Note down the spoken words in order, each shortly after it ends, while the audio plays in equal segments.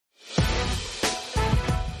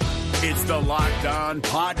It's the Locked On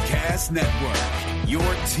Podcast Network, your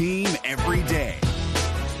team every day.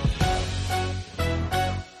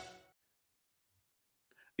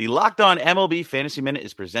 The Locked On MLB Fantasy Minute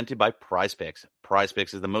is presented by Prize Picks. Prize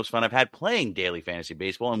Picks is the most fun I've had playing daily fantasy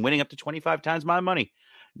baseball and winning up to 25 times my money.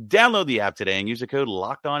 Download the app today and use the code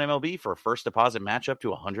LOCKEDONMLB for a first deposit match up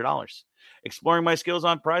to $100. Exploring my skills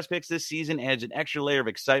on Prize Picks this season adds an extra layer of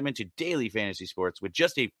excitement to daily fantasy sports. With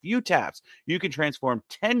just a few taps, you can transform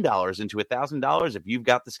 $10 into $1,000 if you've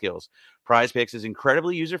got the skills. Prize Picks is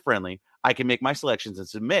incredibly user-friendly. I can make my selections and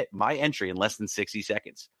submit my entry in less than 60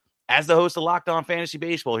 seconds. As the host of Locked On Fantasy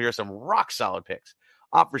Baseball, here are some rock-solid picks.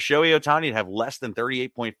 Opt for Shohei Ohtani to have less than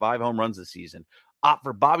 38.5 home runs this season. Opt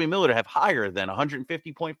for Bobby Miller to have higher than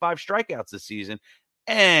 150.5 strikeouts this season.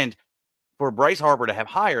 And for Bryce Harper to have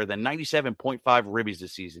higher than 97.5 ribbies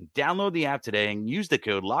this season. Download the app today and use the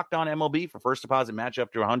code LOCKEDONMLB for first deposit match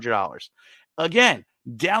up to $100. Again,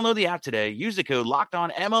 download the app today. Use the code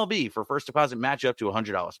LOCKEDONMLB for first deposit match up to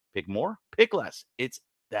 $100. Pick more, pick less. It's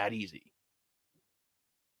that easy.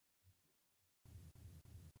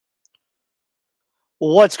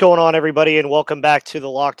 What's going on, everybody, and welcome back to the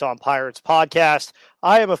Locked On Pirates podcast.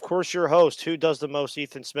 I am, of course, your host, Who Does the Most,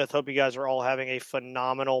 Ethan Smith. Hope you guys are all having a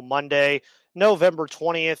phenomenal Monday, November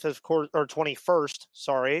 20th, of course, or 21st,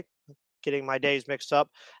 sorry, getting my days mixed up.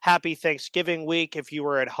 Happy Thanksgiving week. If you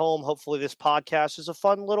were at home, hopefully this podcast is a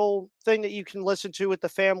fun little thing that you can listen to with the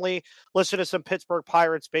family, listen to some Pittsburgh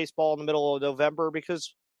Pirates baseball in the middle of November,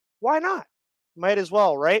 because why not? Might as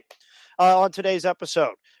well, right? On today's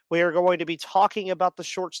episode, we are going to be talking about the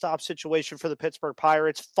shortstop situation for the Pittsburgh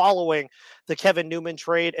Pirates following the Kevin Newman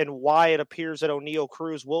trade and why it appears that O'Neal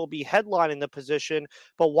Cruz will be headlining the position,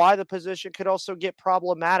 but why the position could also get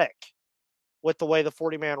problematic with the way the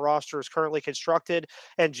 40-man roster is currently constructed.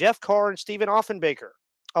 And Jeff Carr and Stephen Offenbaker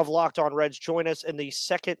of Locked On Reds join us in the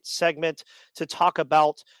second segment to talk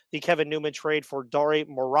about the Kevin Newman trade for Dauri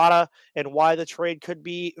Morata and why the trade could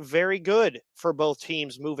be very good for both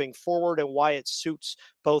teams moving forward and why it suits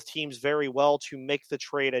both teams very well to make the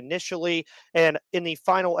trade initially. And in the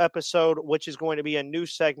final episode, which is going to be a new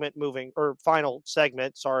segment which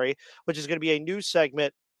is going to be a new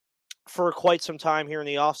segment for quite some time here in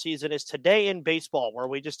the offseason, is Today in Baseball, where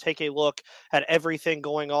we just take a look at everything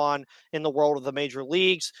going on in the world of the major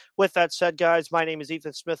leagues. With that said, guys, my name is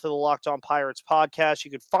Ethan Smith of the Locked On Pirates podcast. You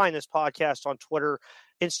can find this podcast on Twitter,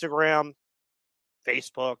 Instagram,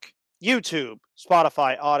 Facebook, YouTube,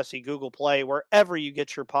 Spotify, Odyssey, Google Play, wherever you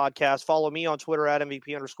get your podcast. Follow me on Twitter at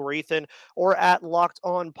MVP_Ethan or at Locked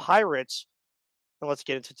On Pirates. And let's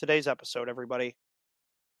get into today's episode, everybody.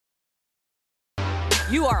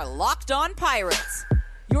 You are Locked On Pirates,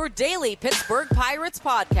 your daily Pittsburgh Pirates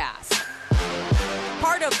podcast.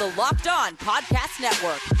 Part of the Locked On Podcast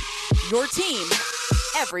Network, your team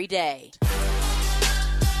every day.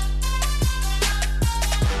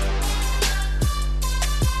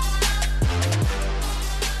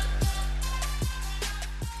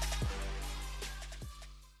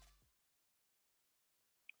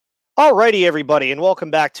 Alrighty, everybody, and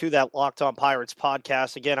welcome back to that Locked On Pirates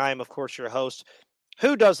podcast. Again, I am, of course, your host,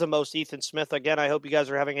 Who Does the Most, Ethan Smith. Again, I hope you guys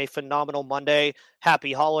are having a phenomenal Monday.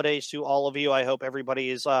 Happy holidays to all of you. I hope everybody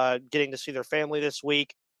is getting to see their family this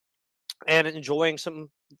week and enjoying some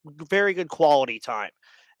very good quality time.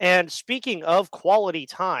 And speaking of quality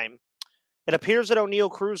time, it appears that O'Neal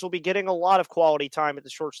Cruz will be getting a lot of quality time at the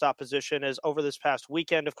shortstop position, as over this past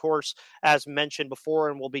weekend, of course, as mentioned before,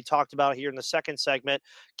 and will be talked about here in the second segment,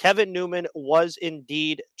 Kevin Newman was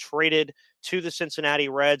indeed traded to the Cincinnati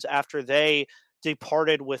Reds after they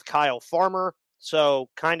departed with Kyle Farmer. So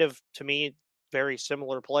kind of, to me, very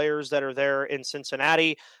similar players that are there in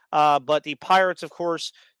Cincinnati. But the Pirates, of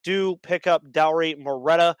course, do pick up Dauri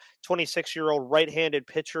Morata, 26-year-old right-handed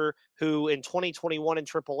pitcher who in 2021 in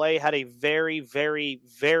AAA had a very, very,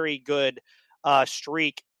 very good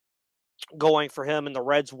streak going for him, and the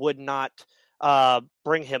Reds would not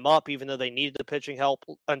bring him up, even though they needed the pitching help,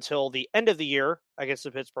 until the end of the year against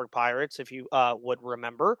the Pittsburgh Pirates, if you would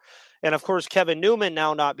remember. And, of course, Kevin Newman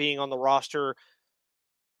now not being on the roster,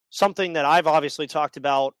 something that I've obviously talked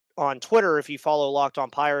about on Twitter, if you follow Locked On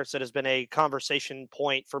Pirates, that has been a conversation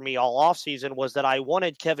point for me all offseason, was that I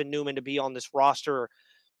wanted Kevin Newman to be on this roster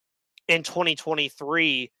in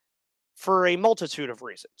 2023 for a multitude of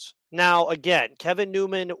reasons. Now, again, Kevin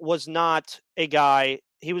Newman was not a guy,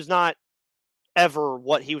 he was not ever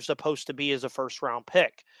what he was supposed to be as a first-round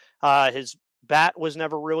pick. His bat was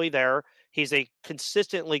never really there. He's a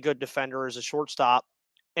consistently good defender as a shortstop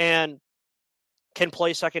and can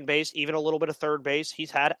play second base, even a little bit of third base.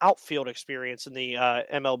 He's had outfield experience in the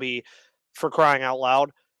MLB, for crying out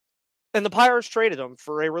loud. And the Pirates traded him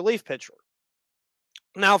for a relief pitcher.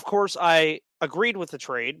 Now, of course, I agreed with the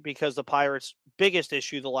trade because the Pirates' biggest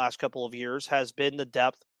issue the last couple of years has been the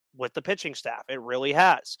depth with the pitching staff. It really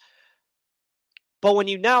has. But when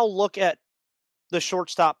you now look at the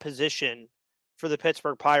shortstop position for the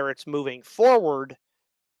Pittsburgh Pirates moving forward,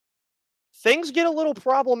 things get a little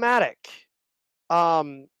problematic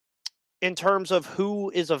in terms of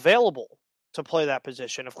who is available to play that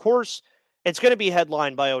position. Of course, it's going to be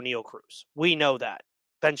headlined by O'Neal Cruz. We know that.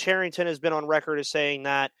 Ben Harrington has been on record as saying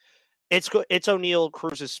that it's O'Neal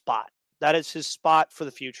Cruz's spot. That is his spot for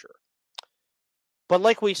the future. But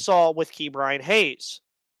like we saw with Ke'Bryan Hayes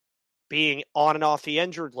being on and off the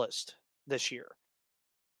injured list this year,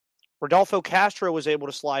 Rodolfo Castro was able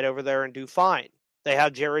to slide over there and do fine. They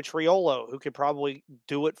have Jared Triolo, who could probably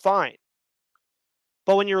do it fine.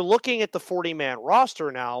 But when you're looking at the 40-man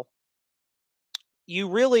roster now, you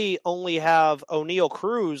really only have O'Neal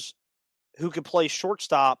Cruz, who could play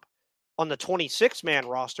shortstop on the 26-man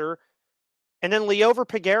roster. And then Liover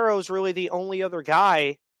Peguero is really the only other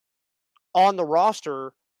guy on the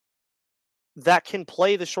roster that can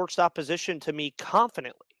play the shortstop position to me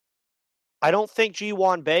confidently. I don't think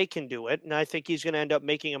Ji-Hwan Bae can do it, and I think he's going to end up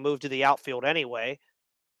making a move to the outfield anyway.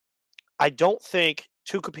 I don't think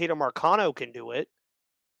Tucupita Marcano can do it.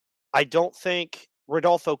 I don't think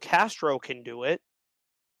Rodolfo Castro can do it.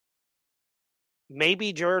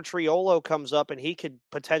 Maybe Jared Triolo comes up and he could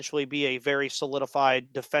potentially be a very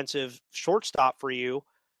solidified defensive shortstop for you.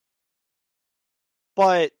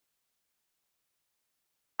 But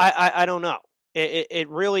I don't know. It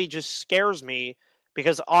really just scares me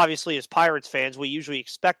because obviously as Pirates fans, we usually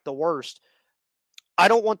expect the worst. I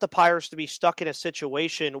don't want the Pirates to be stuck in a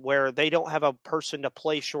situation where they don't have a person to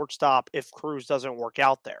play shortstop if Cruz doesn't work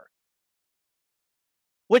out there.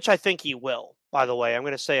 Which I think he will, by the way. I'm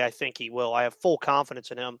going to say I think he will. I have full confidence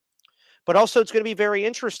in him. But also it's going to be very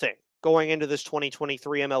interesting going into this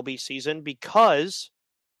 2023 MLB season because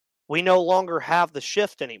we no longer have the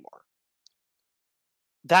shift anymore.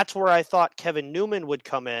 That's where I thought Kevin Newman would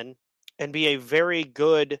come in and be a very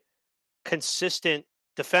good, consistent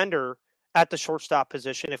defender at the shortstop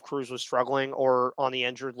position if Cruz was struggling or on the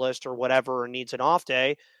injured list or whatever or needs an off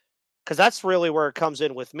day. Because that's really where it comes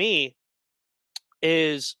in with me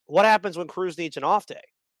is what happens when Cruz needs an off day?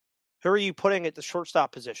 Who are you putting at the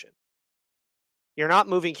shortstop position? You're not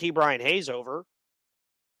moving Ke'Bryan Hayes over.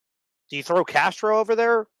 Do you throw Castro over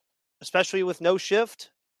there, especially with no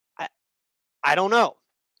shift? I don't know.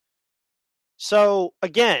 So,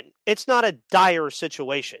 again, it's not a dire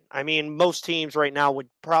situation. I mean, most teams right now would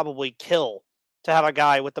probably kill to have a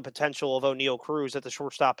guy with the potential of O'Neal Cruz at the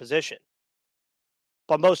shortstop position.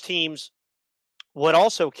 But most teams would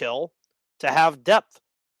also kill to have depth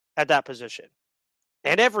at that position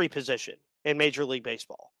and every position in Major League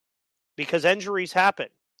Baseball because injuries happen.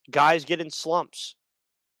 Guys get in slumps.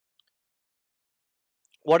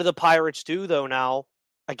 What do the Pirates do, though, now,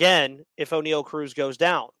 again, if O'Neal Cruz goes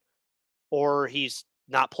down? Or he's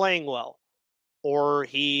not playing well, or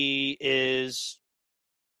he is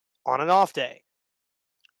on an off day.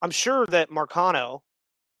 I'm sure that Marcano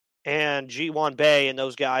and Ji-Hwan Bae and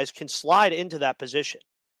those guys can slide into that position.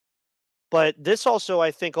 But this also,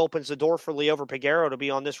 I think, opens the door for Liover Peguero to be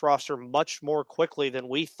on this roster much more quickly than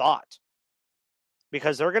we thought.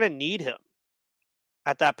 Because they're going to need him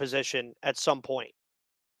at that position at some point.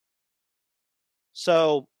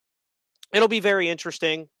 So it'll be very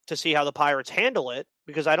interesting to see how the Pirates handle it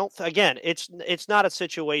because I don't, again, it's not a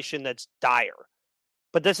situation that's dire.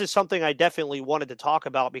 But this is something I definitely wanted to talk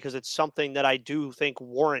about because it's something that I do think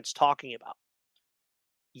warrants talking about.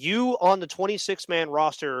 You on the 26-man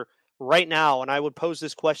roster right now, and I would pose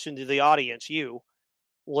this question to the audience, you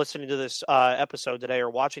listening to this episode today or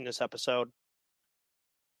watching this episode,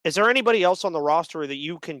 is there anybody else on the roster that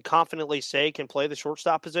you can confidently say can play the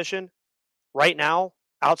shortstop position right now?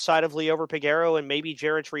 Outside of Liover Peguero and maybe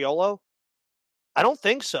Jared Triolo? I don't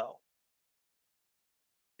think so.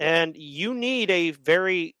 And you need a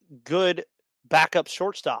very good backup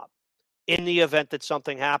shortstop in the event that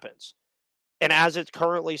something happens. And as it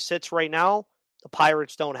currently sits right now, the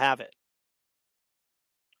Pirates don't have it.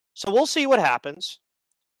 So we'll see what happens.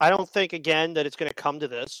 I don't think, again, that it's going to come to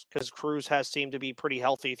this because Cruz has seemed to be pretty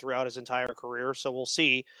healthy throughout his entire career. So we'll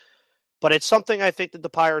see. But it's something I think that the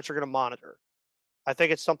Pirates are going to monitor. I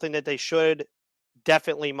think it's something that they should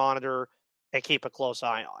definitely monitor and keep a close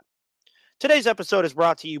eye on. Today's episode is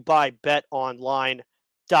brought to you by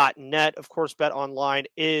BetOnline.net. Of course, BetOnline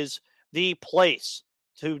is the place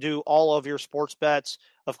to do all of your sports bets.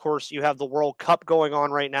 Of course, you have the World Cup going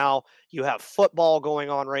on right now. You have football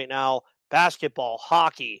going on right now, basketball,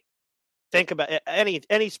 hockey, think about it,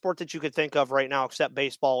 any sport that you could think of right now except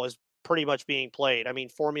baseball is pretty much being played. I mean,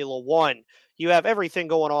 Formula One, you have everything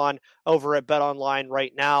going on over at BetOnline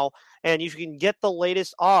right now, and you can get the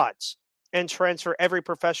latest odds and trends for every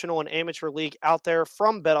professional and amateur league out there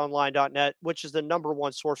from betonline.net, which is the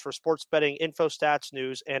 #1 source for sports betting info, stats,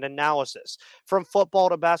 news, and analysis. From football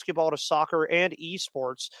to basketball to soccer and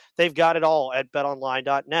esports, they've got it all at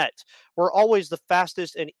betonline.net. We're always the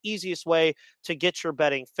fastest and easiest way to get your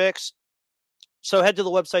betting fix. So head to the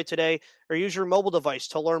website today or use your mobile device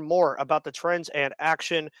to learn more about the trends and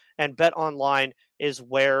action, and BetOnline is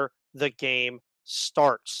where the game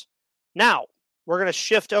starts. Now, we're going to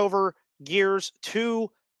shift over gears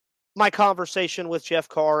to my conversation with Jeff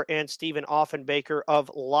Carr and Stephen Offenbaker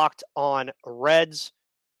of Locked On Reds.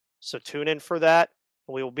 So tune in for that,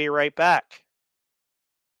 and we will be right back.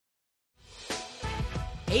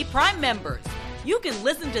 Hey, Prime members, you can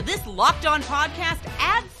listen to this Locked On podcast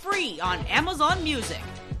ad-free on Amazon Music.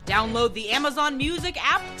 Download the Amazon Music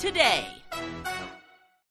app today.